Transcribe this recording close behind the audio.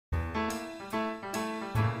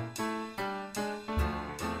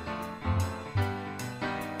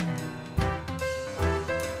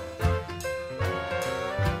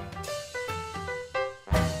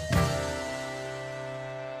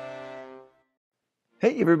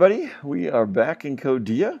Hey everybody, we are back in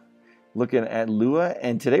Codea looking at Lua,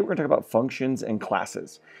 and today we're going to talk about functions and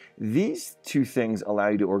classes. These two things allow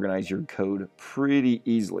you to organize your code pretty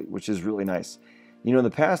easily, which is really nice. You know, in the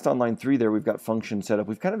past on line 3 there we've got function set up.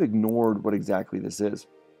 We've kind of ignored what exactly this is.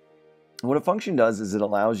 And what a function does is it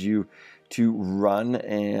allows you to run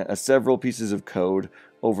several pieces of code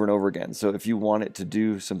over and over again. So if you want it to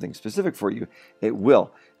do something specific for you, it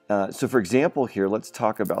will. So for example here, let's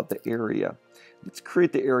talk about the area. Let's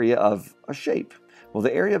create the area of a shape. Well,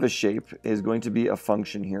 the area of a shape is going to be a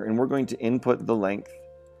function here, and we're going to input the length,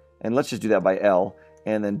 and let's just do that by L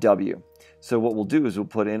and then W. So what we'll do is we'll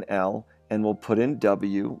put in L and we'll put in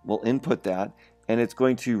W, we'll input that, and it's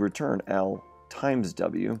going to return L times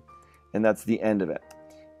W, and that's the end of it.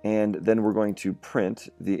 And then we're going to print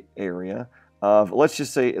the area of, let's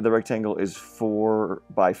just say the rectangle is 4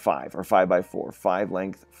 by 5 or 5 by 4, 5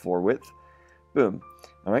 length, 4 width. Boom.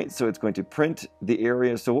 All right, so it's going to print the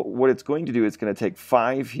area. So what it's going to do, it's going to take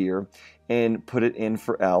 5 here and put it in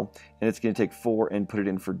for L, and it's going to take 4 and put it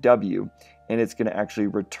in for W, and it's going to actually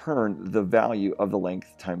return the value of the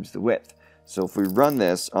length times the width. So if we run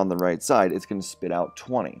this on the right side, it's going to spit out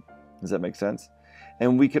 20. Does that make sense?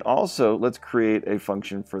 And we can also, let's create a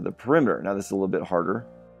function for the perimeter. Now this is a little bit harder.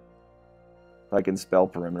 If I can spell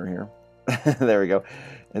perimeter here. There we go.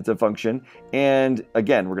 It's a function. And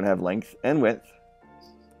again, we're going to have length and width.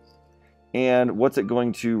 And what's it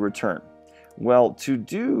going to return? Well, to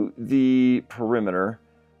do the perimeter,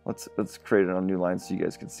 let's create it on a new line so you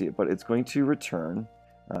guys can see it. But it's going to return,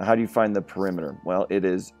 how do you find the perimeter? Well, it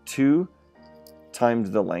is 2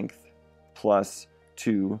 times the length plus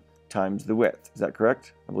 2 times the width. Is that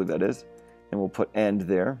correct? I believe that is. And we'll put end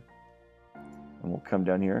there. And we'll come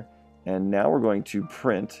down here. And now we're going to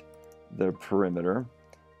print the perimeter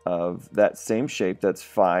of that same shape. That's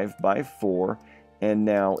 5 by 4. And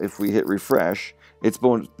now if we hit refresh, it's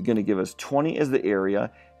going to give us 20 as the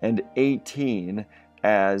area and 18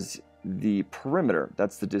 as the perimeter.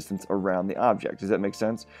 That's the distance around the object. Does that make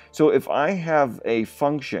sense? So if I have a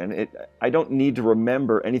function, I don't need to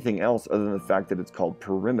remember anything else other than the fact that it's called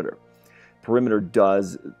perimeter. Perimeter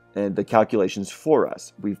does the calculations for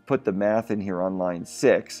us. We've put the math in here on line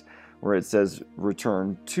 6, where it says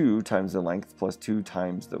return 2 times the length plus 2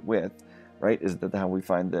 times the width, right? Is that how we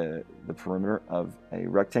find the perimeter of a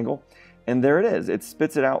rectangle? And there it is. It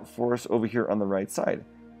spits it out for us over here on the right side.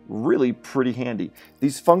 Really pretty handy.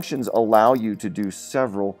 These functions allow you to do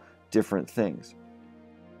several different things.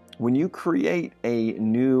 When you create a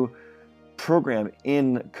new program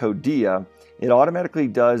in Codea, it automatically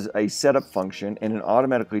does a setup function, and it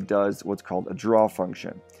automatically does what's called a draw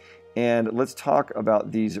function. And let's talk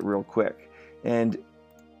about these real quick. And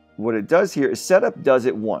what it does here is setup does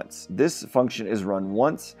it once. This function is run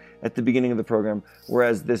once at the beginning of the program,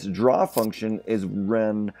 whereas this draw function is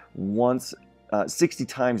run once 60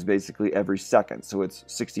 times basically every second. So it's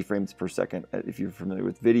 60 frames per second if you're familiar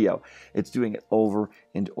with video. It's doing it over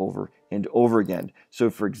and over and over again. So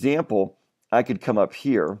for example, I could come up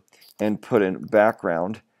here and put in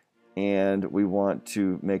background, and we want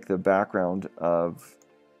to make the background of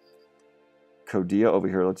Codea over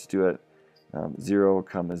here. Let's do it 0,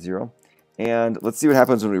 0. And let's see what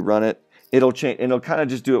happens when we run it. It'll change, and it'll kind of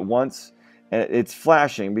just do it once, and it's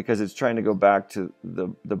flashing because it's trying to go back to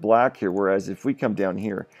the black here. Whereas if we come down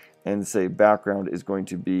here and say background is going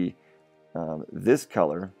to be this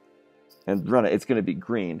color and run it, it's going to be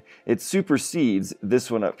green. It supersedes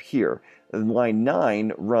this one up here. And line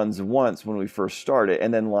 9 runs once when we first start it,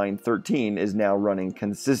 and then line 13 is now running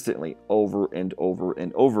consistently over and over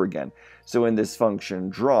and over again. So in this function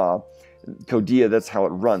draw, Codea, that's how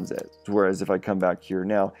it runs it. Whereas if I come back here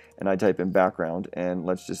now and I type in background and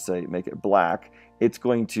let's just say make it black, it's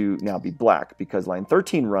going to now be black because line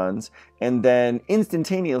 13 runs, and then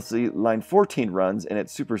instantaneously line 14 runs, and it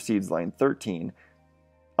supersedes line 13,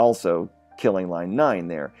 also killing line 9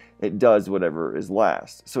 there. It does whatever is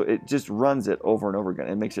last. So it just runs it over and over again.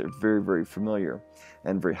 It makes it very, very familiar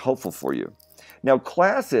and very helpful for you. Now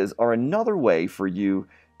classes are another way for you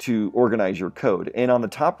to organize your code. And on the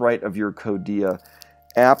top right of your Codea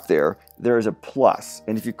app there is a plus.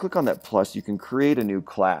 And if you click on that plus, you can create a new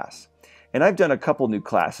class. And I've done a couple new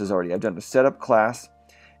classes already. I've done a setup class,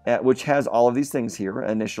 which has all of these things here.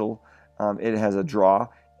 Initial, it has a draw,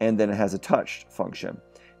 and then it has a touch function.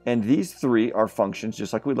 And these 3 are functions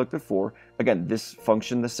just like we looked before. Again, this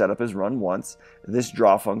function, the setup, is run once. This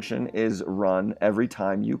draw function is run every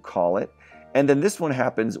time you call it. And then this one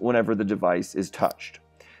happens whenever the device is touched.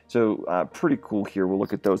 So pretty cool here. We'll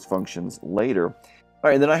look at those functions later. All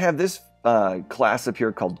right, and then I have this class up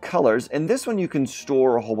here called colors, and this one you can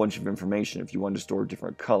store a whole bunch of information if you want to store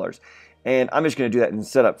different colors. And I'm just going to do that in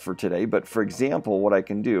setup for today, but for example, what I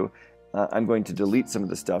can do, I'm going to delete some of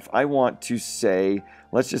the stuff. I want to say,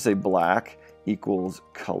 let's just say black equals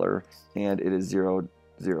color, and it is 0,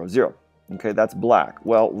 0, 0. Okay, that's black.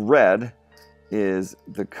 Well, red is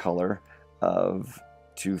the color of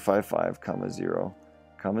 255, 0,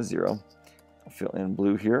 0. I'll fill in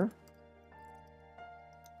blue here,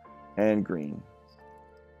 and green.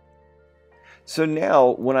 So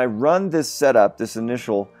now when I run this setup, this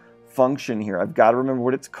initial function here, I've got to remember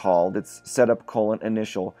what it's called. It's setup :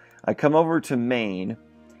 initial. I come over to main,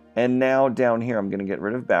 and now down here I'm going to get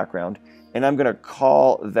rid of background, and I'm going to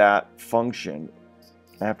call that function.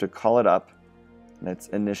 I have to call it up, and it's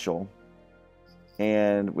initial,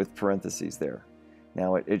 and with parentheses there.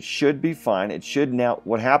 Now it should be fine. It should now,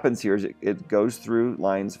 what happens here is it goes through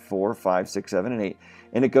lines 4, 5, 6, 7, and 8,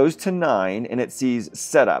 and it goes to 9, and it sees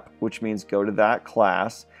setup, which means go to that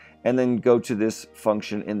class, and then go to this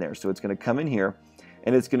function in there. So it's going to come in here,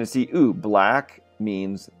 and it's going to see, ooh, black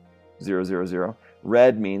means 0, 0, 0,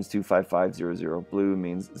 red means 255, 0, 0, blue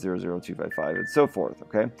means 0, 0, 255, and so forth,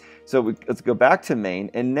 okay? So let's go back to main,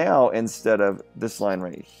 and now instead of this line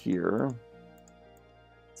right here,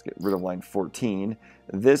 let's get rid of line 14.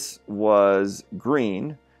 This was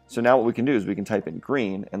green. So now what we can do is we can type in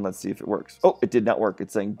green, and let's see if it works. Oh, it did not work.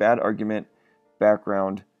 It's saying bad argument,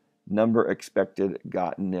 background, number expected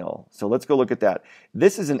got nil. So let's go look at that.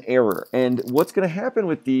 This is an error. And what's going to happen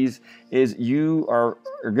with these is you are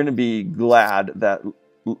going to be glad that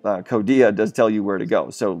Codea does tell you where to go.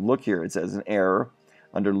 So look here. It says an error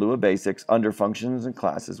under Lua Basics, under functions and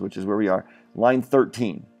classes, which is where we are, line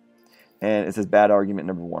 13. And it says bad argument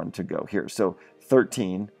number 1 to go here. So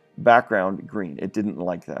 13, background green. It didn't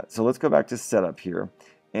like that. So let's go back to setup here.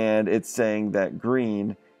 And it's saying that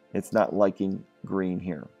green, it's not liking green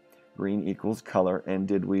here. Green equals color. And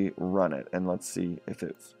did we run it? And let's see if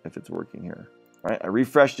it's working here. All right, I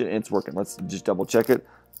refreshed it and it's working. Let's just double check it.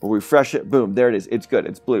 We'll refresh it. Boom, there it is. It's good.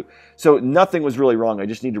 It's blue. So nothing was really wrong. I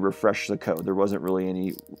just need to refresh the code. There wasn't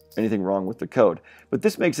really anything wrong with the code. But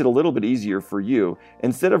this makes it a little bit easier for you.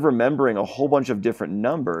 Instead of remembering a whole bunch of different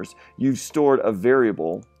numbers, you've stored a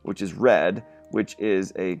variable, which is red, which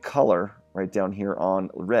is a color right down here on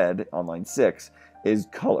red on line 6 is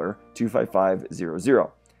color 25500.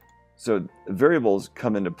 So variables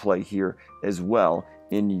come into play here as well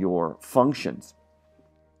in your functions.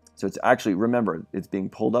 So it's actually, remember, it's being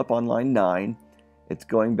pulled up on line 9. It's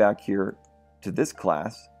going back here to this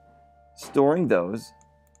class, storing those,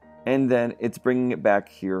 and then it's bringing it back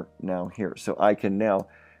here now here. So I can now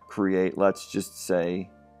create, let's just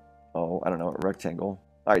say, oh, I don't know, a rectangle.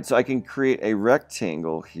 All right, so I can create a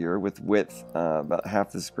rectangle here with width about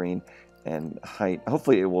half the screen and height.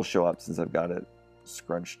 Hopefully it will show up since I've got it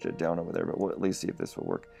scrunched it down over there, but we'll at least see if this will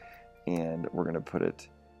work. And we're going to put it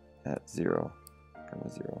at 0,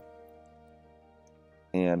 0.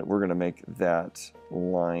 And we're going to make that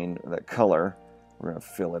line, that color, we're going to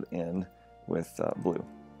fill it in with blue.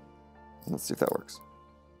 Let's see if that works.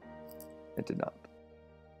 It did not.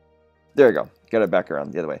 There you go. Got it back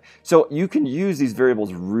around the other way. So you can use these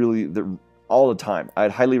variables really all the time.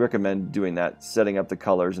 I'd highly recommend doing that, setting up the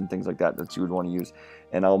colors and things like that that you would want to use.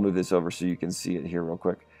 And I'll move this over so you can see it here real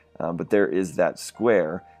quick. But there is that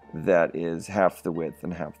square that is half the width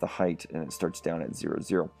and half the height, and it starts down at 0,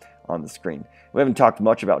 0 on the screen. We haven't talked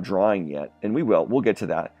much about drawing yet, and we will. We'll get to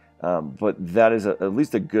that. But that is at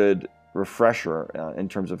least a good refresher in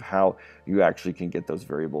terms of how you actually can get those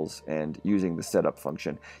variables and using the setup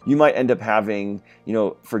function. You might end up having,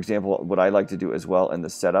 for example, what I like to do as well in the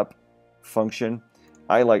setup function,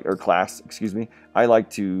 class, excuse me, I like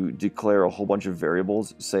to declare a whole bunch of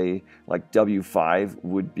variables, say like W5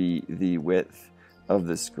 would be the width of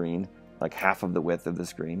the screen, like half of the width of the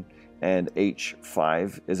screen, and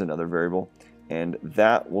H5 is another variable, and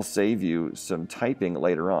that will save you some typing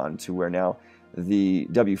later on to where now the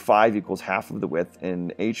W5 equals half of the width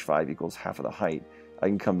and H5 equals half of the height. I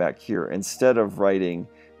can come back here. Instead of writing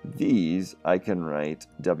these, I can write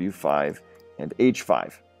W5 and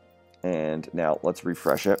H5. And now let's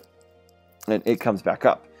refresh it, and it comes back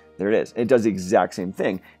up. There it is. It does the exact same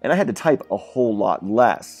thing, and I had to type a whole lot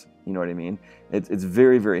less. You know what I mean? It's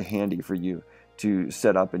very, very handy for you to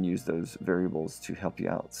set up and use those variables to help you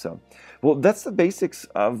out. So, well, that's the basics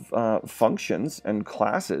of functions and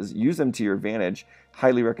classes. Use them to your advantage.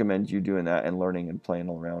 Highly recommend you doing that and learning and playing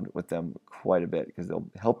around with them quite a bit because they'll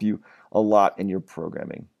help you a lot in your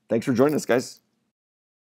programming. Thanks for joining us, guys.